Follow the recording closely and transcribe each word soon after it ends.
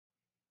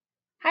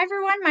Hi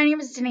everyone, my name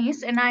is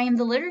Denise and I am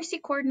the literacy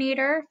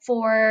coordinator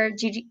for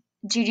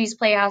Gigi's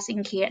Playhouse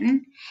in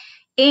Canton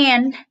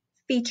and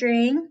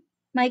featuring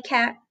my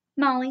cat,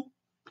 Molly.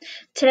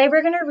 Today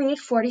we're going to read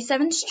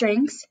 47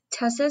 Strings,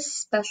 Tessa's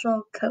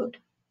Special Code.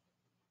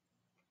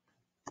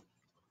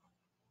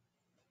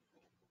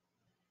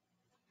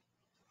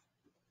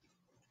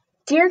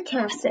 Dear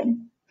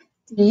Casson,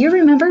 do you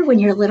remember when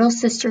your little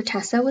sister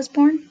Tessa was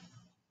born?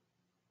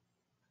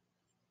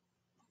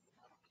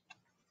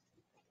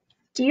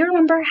 Do you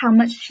remember how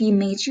much she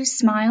made you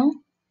smile?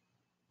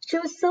 She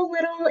was so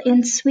little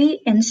and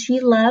sweet and she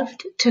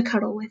loved to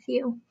cuddle with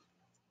you.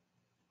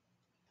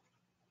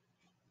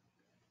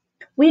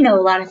 We know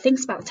a lot of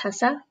things about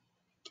Tessa.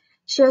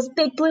 She has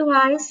big blue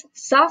eyes,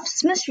 soft,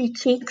 smushy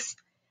cheeks,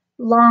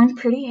 long,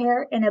 pretty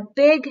hair, and a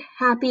big,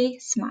 happy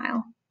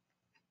smile.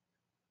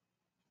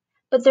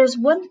 But there's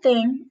one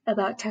thing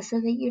about Tessa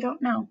that you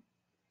don't know.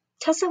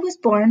 Tessa was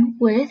born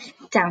with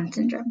Down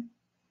syndrome.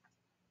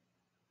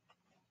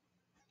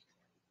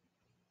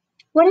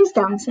 What is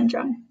Down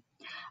syndrome?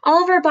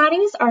 All of our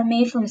bodies are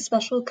made from a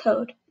special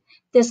code.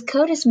 This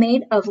code is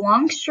made of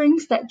long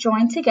strings that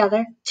join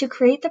together to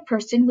create the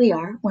person we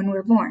are when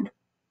we're born.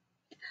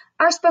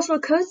 Our special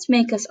codes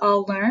make us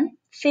all learn,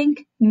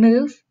 think,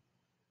 move,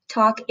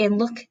 talk, and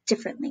look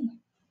differently.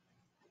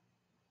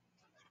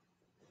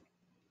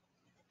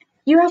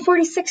 You have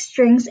 46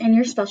 strings in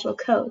your special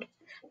code.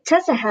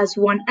 Tessa has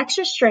one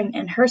extra string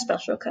in her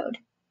special code.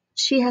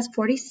 She has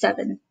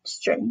 47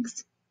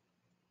 strings.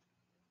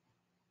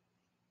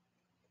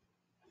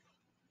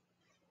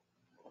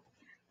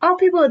 All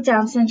people with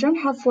Down syndrome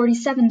have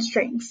 47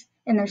 strings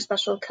in their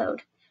special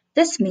code.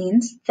 This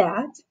means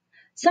that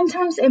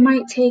sometimes it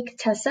might take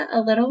Tessa a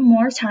little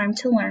more time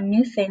to learn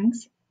new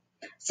things.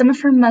 Some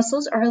of her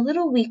muscles are a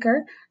little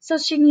weaker, so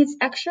she needs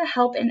extra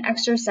help and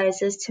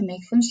exercises to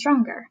make them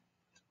stronger.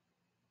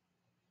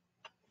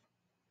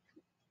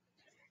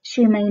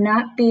 She may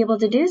not be able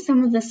to do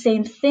some of the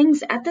same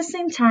things at the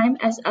same time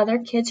as other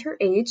kids her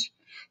age.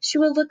 She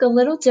will look a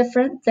little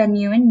different than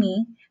you and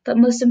me, but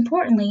most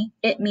importantly,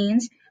 it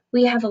means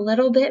we have a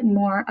little bit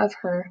more of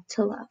her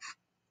to love.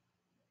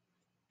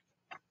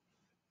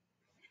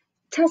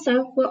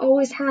 Tessa will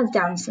always have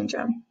Down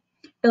syndrome.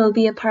 It will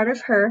be a part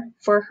of her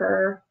for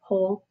her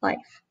whole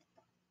life.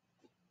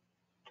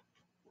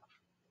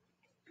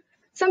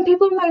 Some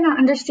people might not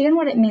understand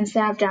what it means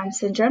to have Down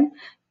syndrome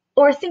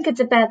or think it's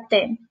a bad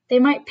thing. They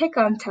might pick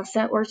on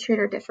Tessa or treat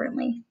her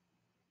differently.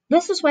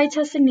 This is why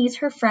Tessa needs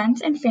her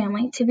friends and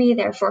family to be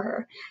there for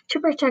her, to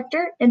protect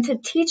her, and to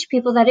teach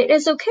people that it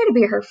is okay to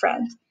be her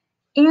friend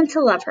and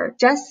to love her,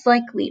 just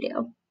like we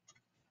do.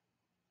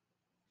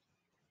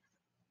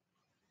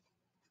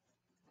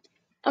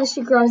 As she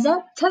grows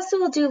up, Tessa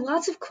will do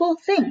lots of cool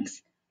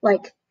things,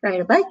 like ride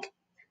a bike,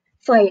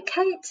 fly a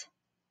kite,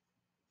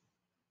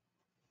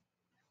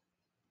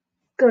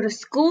 go to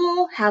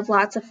school, have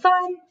lots of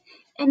fun,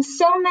 and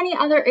so many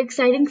other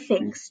exciting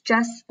things,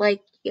 just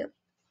like you.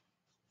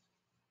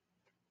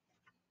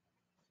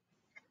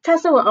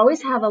 Tessa will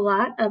always have a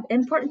lot of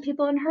important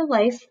people in her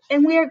life,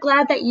 and we are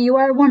glad that you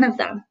are one of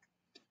them.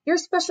 Your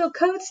special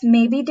codes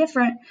may be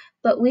different,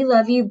 but we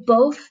love you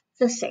both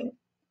the same.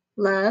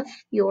 Love,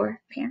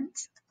 your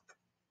parents.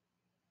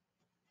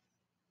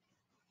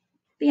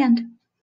 The end.